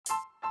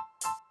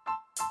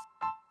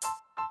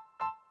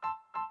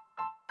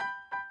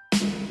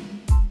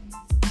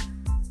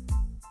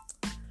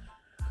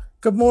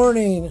Good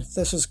morning.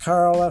 This is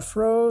Carl F.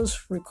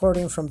 Rose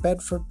recording from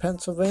Bedford,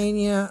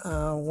 Pennsylvania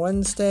on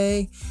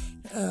Wednesday,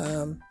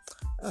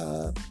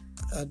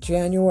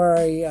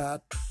 January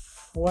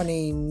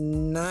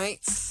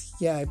 29th.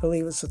 Yeah, I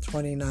believe it's the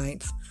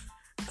 29th,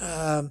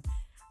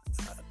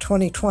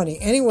 2020.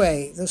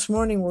 Anyway, this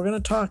morning we're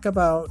going to talk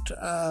about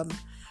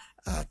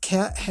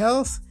cat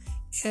health,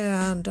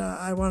 and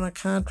I want to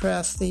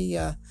contrast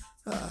the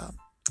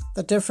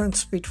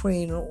difference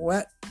between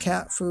wet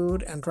cat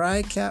food and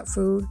dry cat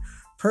food.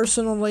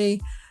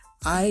 Personally,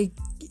 I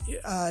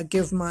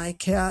give my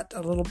cat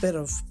a little bit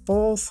of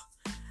both.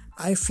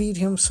 I feed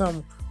him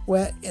some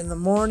wet in the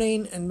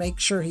morning and make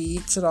sure he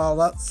eats it all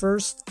up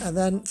first, and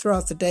then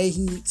throughout the day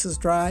he eats his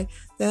dry.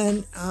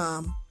 Then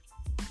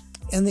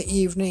in the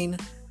evening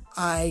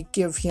I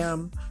give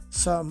him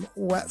some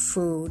wet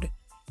food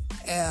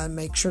and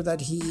make sure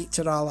that he eats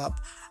it all up.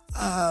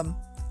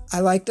 I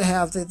like to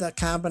have the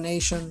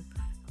combination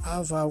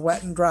of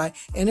wet and dry.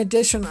 In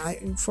addition,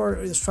 as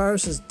far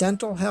as his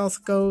dental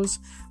health goes,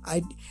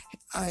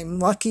 I'm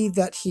lucky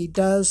that he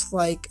does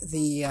like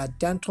the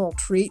dental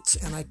treats,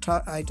 and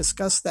I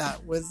discussed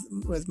that with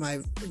my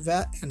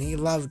vet, and he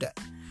loved it.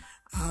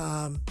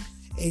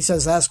 He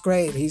says that's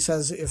great. He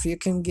says if you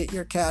can get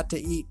your cat to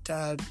eat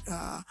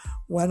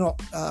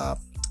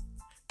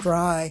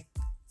dry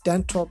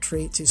dental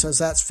treats, he says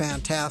that's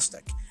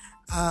fantastic.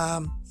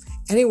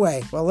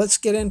 Anyway, well, let's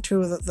get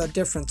into the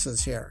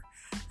differences here.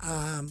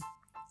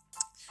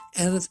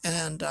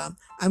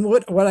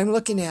 What I'm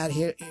looking at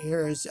here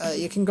is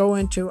you can go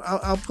into.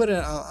 I'll put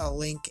a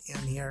link in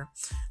here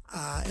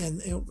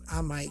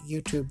on my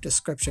YouTube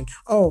description.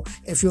 Oh,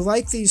 if you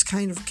like these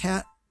kind of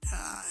cat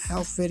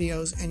health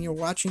videos and you're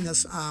watching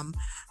this on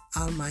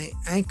my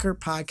Anchor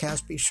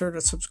podcast, be sure to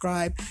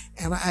subscribe.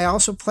 And I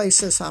also place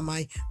this on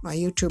my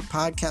YouTube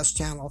podcast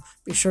channel.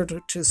 Be sure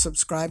to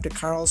subscribe to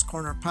Carl's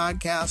Corner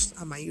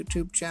Podcast on my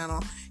YouTube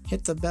channel.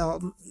 Hit the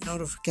bell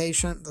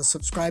notification, the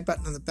subscribe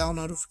button and the bell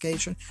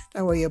notification.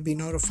 That way you'll be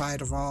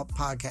notified of all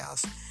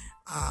podcasts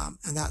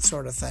and that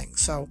sort of thing.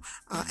 So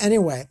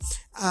anyway,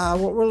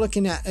 what we're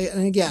looking at,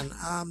 and again,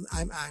 I'm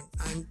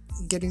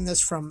getting this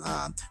from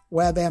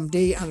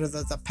WebMD under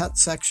the pet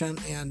section,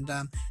 and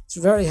it's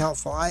very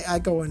helpful. I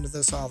go into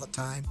this all the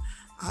time.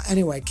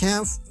 Anyway,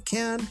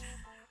 canned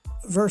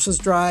versus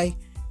dry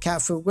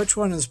cat food, which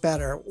one is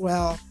better?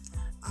 Well,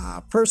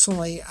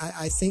 personally,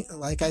 I think,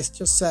 like I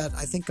just said,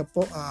 I think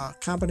a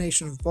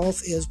combination of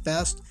both is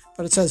best,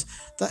 but it says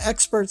the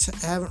experts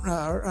haven't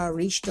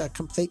reached a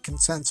complete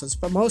consensus,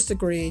 but most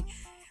agree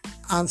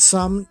on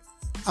some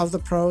of the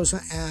pros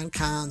and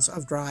cons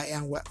of dry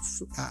and wet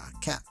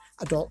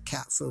adult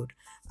cat food.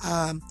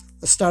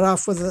 Let's start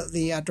off with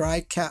the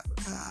dry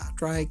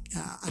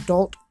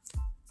adult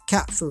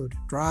cat food.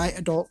 Dry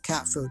adult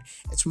cat food.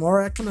 It's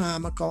more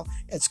economical.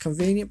 It's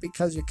convenient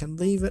because you can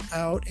leave it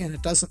out and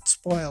it doesn't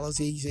spoil as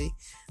easy.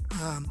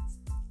 And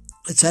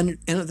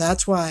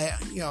that's why,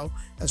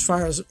 as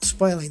far as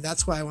spoiling,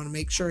 that's why I want to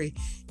make sure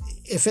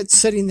if it's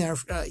sitting there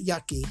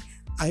yucky,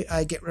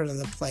 I get rid of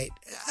the plate.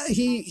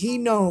 He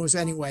knows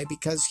anyway,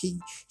 because he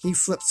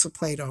flips the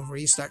plate over.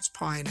 He starts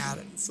pawing at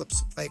it and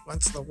flips the plate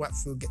once the wet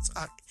food gets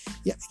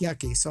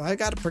yucky. So I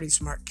got a pretty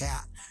smart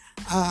cat.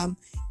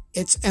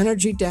 It's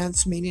energy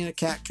dense, meaning a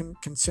cat can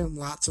consume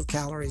lots of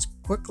calories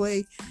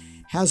quickly.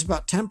 Has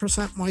about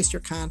 10% moisture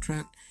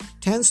content.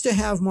 Tends to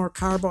have more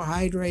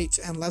carbohydrates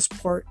and less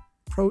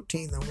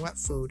protein than wet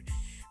food.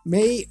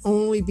 May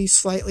only be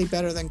slightly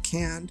better than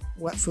canned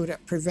wet food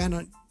at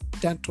preventing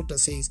dental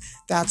disease.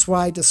 That's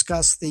why I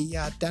discussed the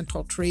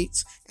dental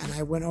treats, and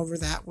I went over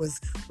that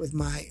with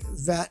my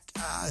vet.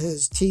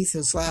 His teeth,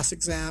 his last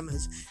exam,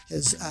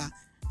 his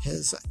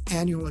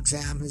annual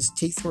exam, his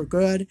teeth were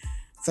good.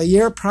 The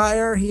year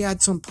prior, he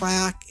had some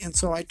plaque, and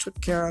so I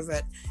took care of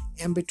it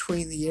in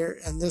between the year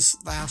and this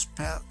last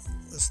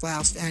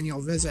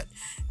annual visit.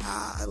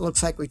 It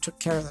looks like we took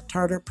care of the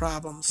tartar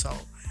problem, so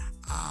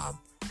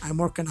I'm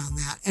working on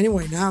that.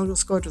 Anyway, now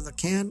let's go to the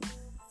canned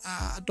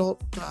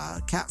adult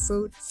cat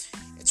food.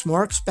 It's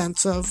more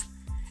expensive.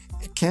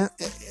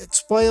 It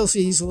spoils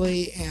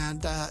easily,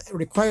 and it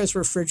requires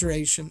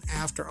refrigeration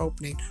after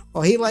opening.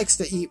 Well, he likes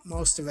to eat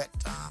most of it.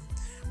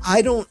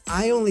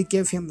 I only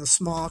give him the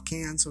small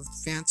cans of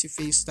Fancy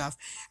Feast stuff.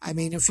 I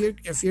mean, if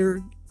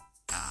you're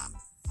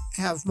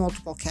have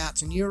multiple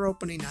cats and you're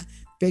opening a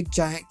big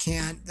giant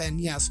can, then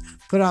yes,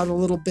 put out a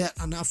little bit,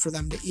 enough for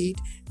them to eat,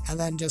 and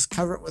then just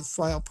cover it with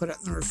foil, put it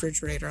in the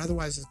refrigerator.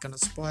 Otherwise it's going to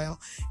spoil.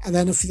 And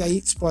then if they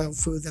eat spoiled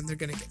food, then they're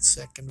going to get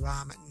sick and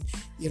vomit, and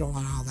you don't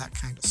want all that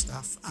kind of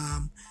stuff.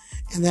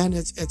 And then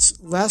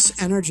it's less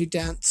energy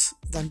dense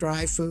than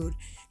dry food,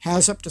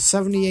 has up to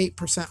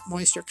 78%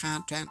 moisture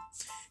content,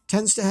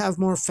 tends to have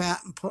more fat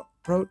and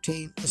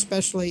protein,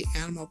 especially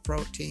animal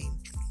protein,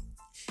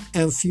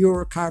 and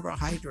fewer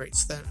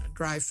carbohydrates than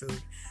dry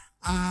food.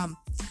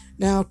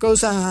 Now it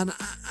goes on.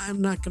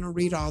 I'm not going to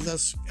read all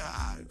this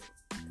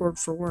word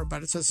for word,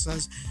 but it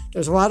says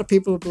there's a lot of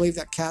people who believe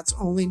that cats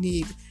only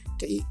need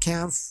to eat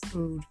canned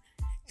food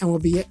and will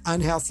be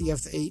unhealthy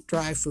if they eat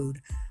dry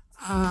food.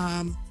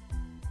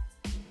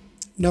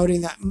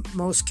 noting that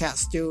most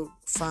cats do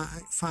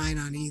fine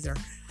on either.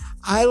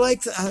 I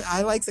like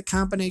the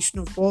combination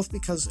of both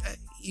because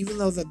even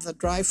though the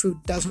dry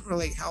food doesn't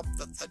really help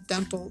the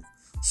dental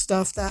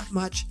stuff that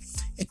much,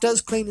 it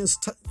does clean his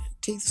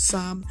teeth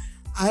some.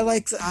 I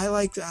like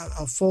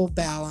a full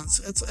balance.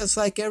 It's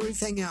like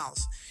everything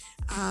else.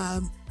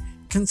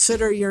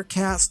 Consider your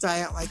cat's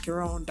diet like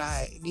your own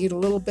diet. You need a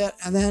little bit,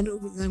 and then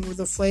with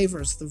the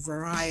flavors, the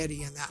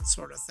variety, and that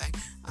sort of thing.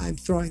 I'm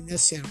throwing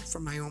this in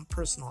from my own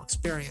personal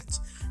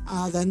experience.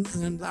 Then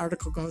the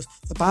article goes,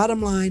 the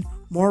bottom line,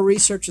 more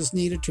research is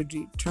needed to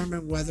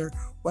determine whether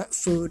wet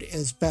food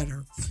is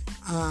better.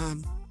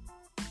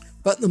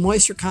 But in the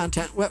moisture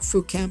content, wet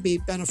food can be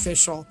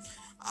beneficial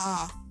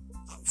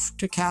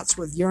to cats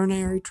with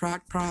urinary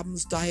tract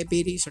problems,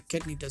 diabetes, or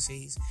kidney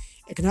disease.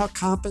 It can help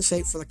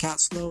compensate for the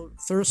cat's low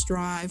thirst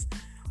drive,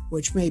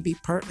 which may be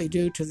partly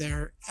due to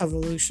their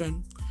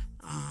evolution.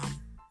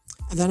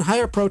 And then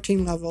higher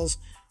protein levels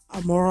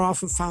are more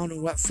often found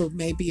in wet food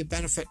may be a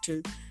benefit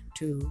to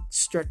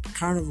strict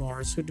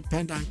carnivores who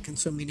depend on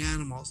consuming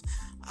animals.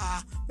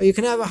 But you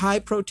can have a high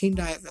protein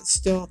diet that's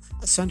still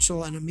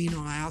essential in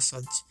amino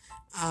acids.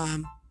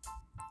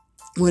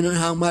 When and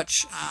how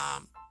much...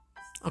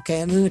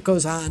 Okay, and then it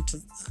goes on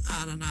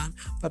and on.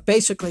 But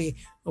basically,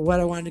 what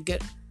I want to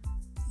get,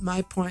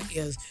 my point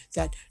is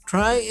that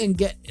try and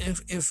get,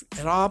 if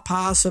at all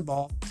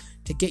possible,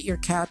 to get your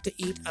cat to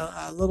eat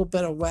a little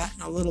bit of wet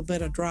and a little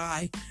bit of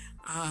dry.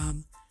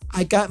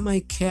 I got my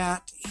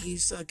cat,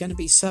 he's going to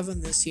be 7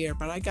 this year,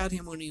 but I got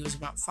him when he was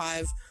about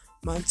 5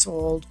 months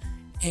old,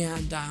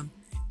 and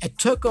it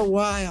took a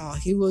while.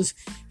 He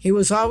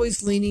was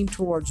always leaning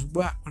towards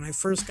wet when I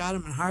first got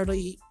him, and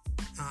hardly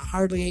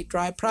ate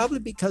dry, probably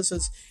because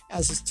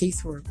as his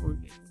teeth were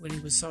when he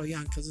was so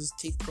young, because his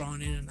teeth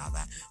growing in and all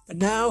that. But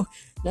now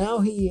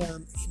he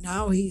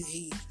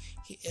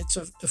it's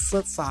a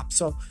flip flop.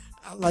 So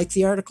like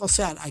the article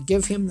said, I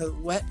give him the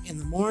wet in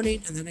the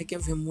morning, and then I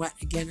give him wet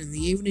again in the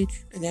evening,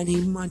 and then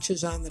he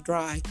munches on the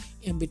dry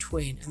in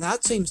between, and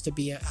that seems to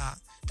be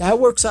that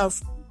works out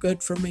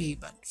good for me.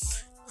 But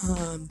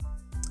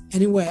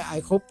anyway, I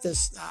hope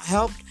this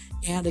helped.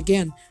 And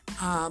again,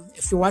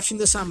 if you're watching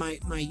this on my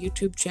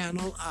YouTube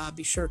channel,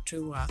 be sure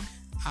to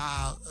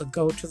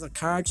go to the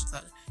cards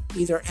at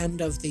either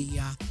end of the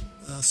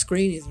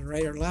screen, either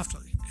right or left.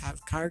 I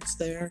have cards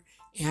there.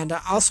 And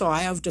also,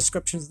 I have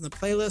descriptions in the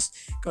playlist.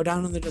 Go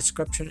down in the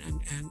description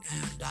and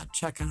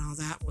check on all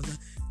that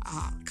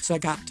because I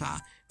got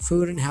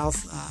food and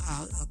health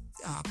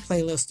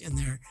playlist in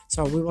there.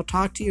 So we will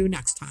talk to you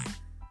next time.